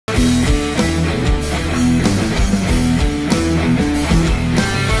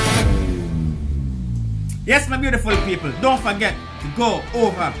Yes, my beautiful people, don't forget to go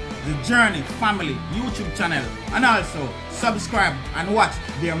over the Journey Family YouTube channel and also subscribe and watch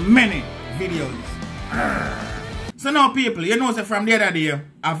their many videos. So now people, you know, so from the other day,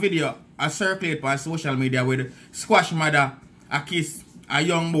 a video I circulate on social media with Squash Mother, a kiss a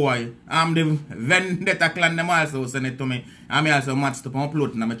young boy. The Vendetta clan them also send it to me. And I also matched up and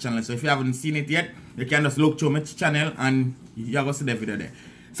upload on my channel. So if you haven't seen it yet, you can just look through my channel and you're going to see the video there.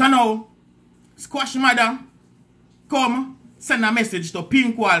 So now, Squash Mother come send a message to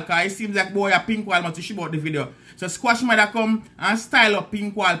Pinkwall, because it seems like boy a Pinkwall must shoot about the video. So Squash Mother come and style up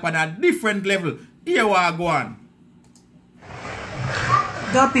Pinkwall on a different level. Here we are going.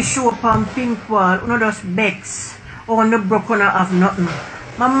 Don't be sure upon Pinkwall, no just begs. Or no broken have nothing.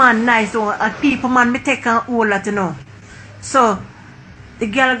 My man nice, or people man me take an whole lot, you know. So the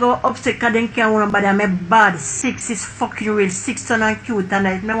girl go upset because they can't want nobody. I'm bad. 6 is fucking real. 6 ton and cute. And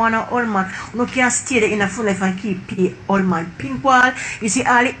I don't want an old man. No can stay there in a full life and keep pay old man. Pinkwall, you see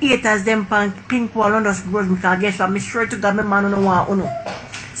all the haters them pan Pinkwall on us bros because guess what? I'm sure to God my man don't want uno.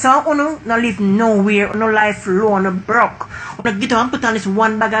 So uno no live nowhere, no life low, no broke. Uno get up and put on this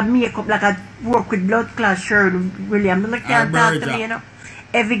one bag of makeup like I work with blood clot shirt. William, no can't talk to me, you know.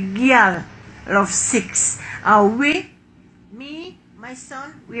 Every girl loves 6. And me, my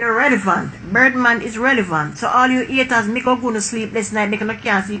son, we are relevant. Birdman is relevant. So all you haters, make go to sleep this night, make no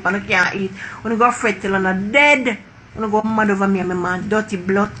can't sleep and no can't eat. When you go fret till I'm dead, when you go mad over me and my man, dirty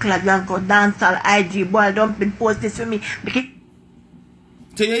blood clot, you go dance all IG, boy, don't be post this for me. Because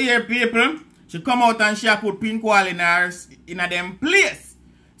so you hear people, she come out and she put Pinkwall in a them place.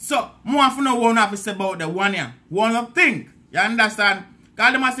 So, more for no one have to say about the one year. One of think. You understand?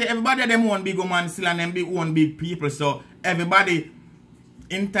 Because they say everybody them one big woman still and them big one big people. So everybody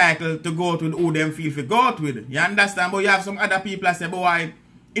entitled to go to who them feel to go out with. You understand? But you have some other people that say, boy,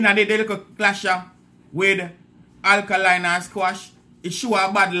 in a day little clash with alkaline and squash, it show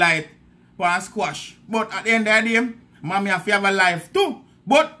a bad light for squash. But at the end of the day, mommy have to have a life too.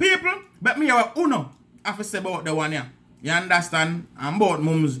 But people, but me have uno have to say about the one here. You understand? And both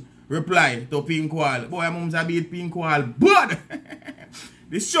mums reply to Pinkwall. Boy, mums have beat Pinkwall. But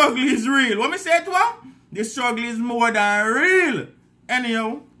the struggle is real. What me say to her? The struggle is more than real.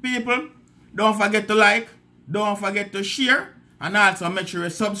 Anyhow, people, don't forget to like, don't forget to share, and also make sure you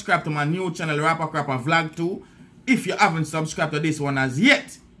subscribe to my new channel, Rapper Crapper Vlog 2, if you haven't subscribed to this one as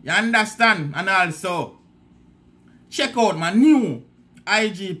yet. You understand? And also, check out my new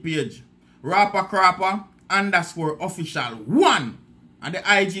IG page, Rapper Crapper _official 1. And the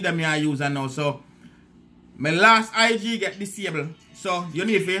IG that I use now. So, my last IG get disabled. So, you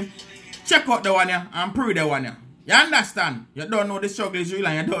need to check out the one here and prove the one here. You understand? You don't know the struggle is real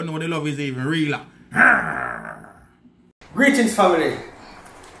and you don't know the love is even realer. Greetings family.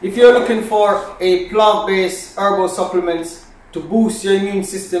 If you're looking for a plant-based herbal supplement to boost your immune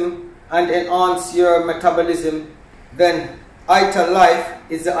system and enhance your metabolism, then Ita Life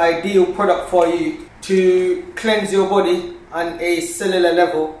is the ideal product for you to cleanse your body on a cellular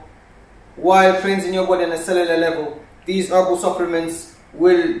level. While cleansing your body on a cellular level, these herbal supplements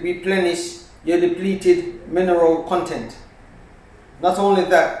will replenish your depleted mineral content. Not only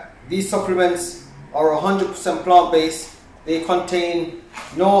that, these supplements are 100% plant-based. They contain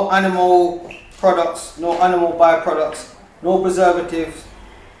no animal products, no animal byproducts, no preservatives,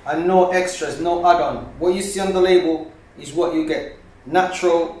 and no extras, no add-on. What you see on the label is what you get.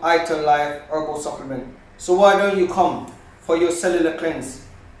 Natural Ita Life herbal supplement. So why don't you come for your cellular cleanse?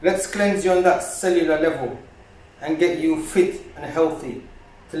 Let's cleanse you on that cellular level and get you fit and healthy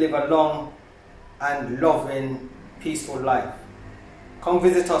to live a long and loving, peaceful life. Come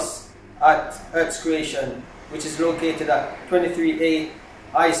visit us at Earth's Creation, which is located at 23A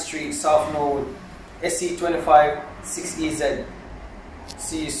I Street, South Node, SE25 6EZ.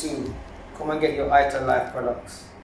 See you soon. Come and get your Ita Life products.